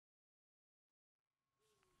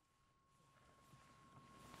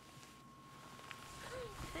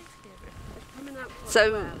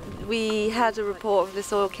So we had a report of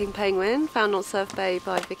this oil king penguin found on Surf Bay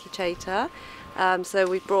by Vicky Chater. So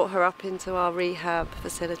we brought her up into our rehab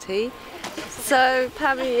facility. So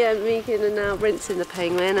Pammy and Megan are now rinsing the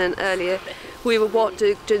penguin, and earlier we were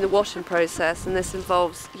doing the washing process, and this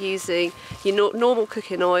involves using your normal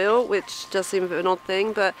cooking oil, which does seem a bit of an odd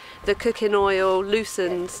thing, but the cooking oil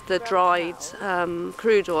loosens the dried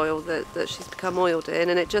crude oil that she's become oiled in,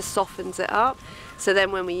 and it just softens it up. So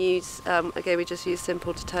then when we use, again, we just use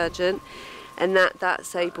simple detergent, and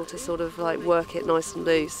that's able to sort of like work it nice and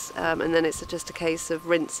loose, and then it's just a case of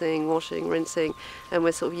rinsing, washing, rinsing, and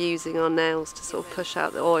we're sort of using our nails to sort of push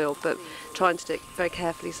out the oil, but trying to do it very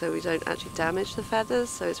carefully so we don't actually damage the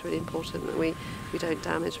feathers. So it's really important that we don't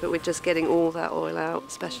damage, but we're just getting all that oil out,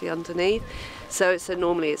 especially underneath. So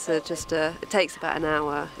normally it takes about an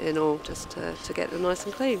hour in all just to get them nice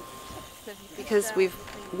and clean. Because we've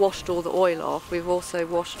washed all the oil off, we've also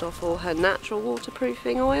washed off all her natural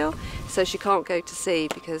waterproofing oil, so she can't go to sea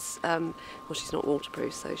because well, she's not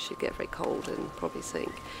waterproof, so she'd get very cold and probably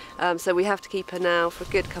sink. So we have to keep her now for a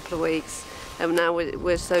good couple of weeks, and now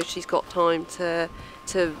so she's got time to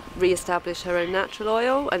re-establish her own natural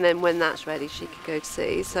oil, and then when that's ready she could go to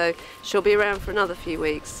sea. So she'll be around for another few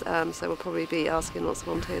weeks, so we'll probably be asking lots of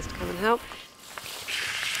volunteers to come and help.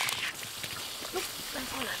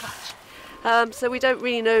 So we don't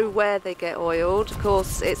really know where they get oiled. Of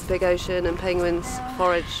course, it's a big ocean and penguins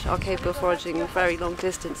are capable of foraging very long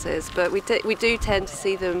distances, but we do tend to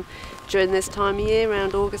see them during this time of year,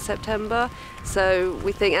 around August, September. So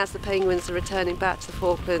we think as the penguins are returning back to the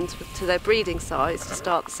Falklands to their breeding sites to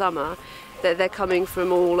start the summer, that they're coming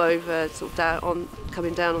from all over, sort of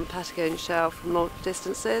coming down on the Patagonia shelf from long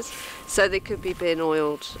distances. So they could be being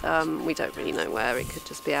oiled. We don't really know where. It could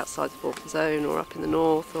just be outside the Falkland zone or up in the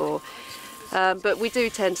north, but we do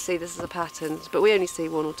tend to see this as a pattern, but we only see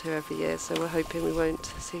one or two every year, so we're hoping we won't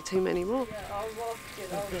see too many more.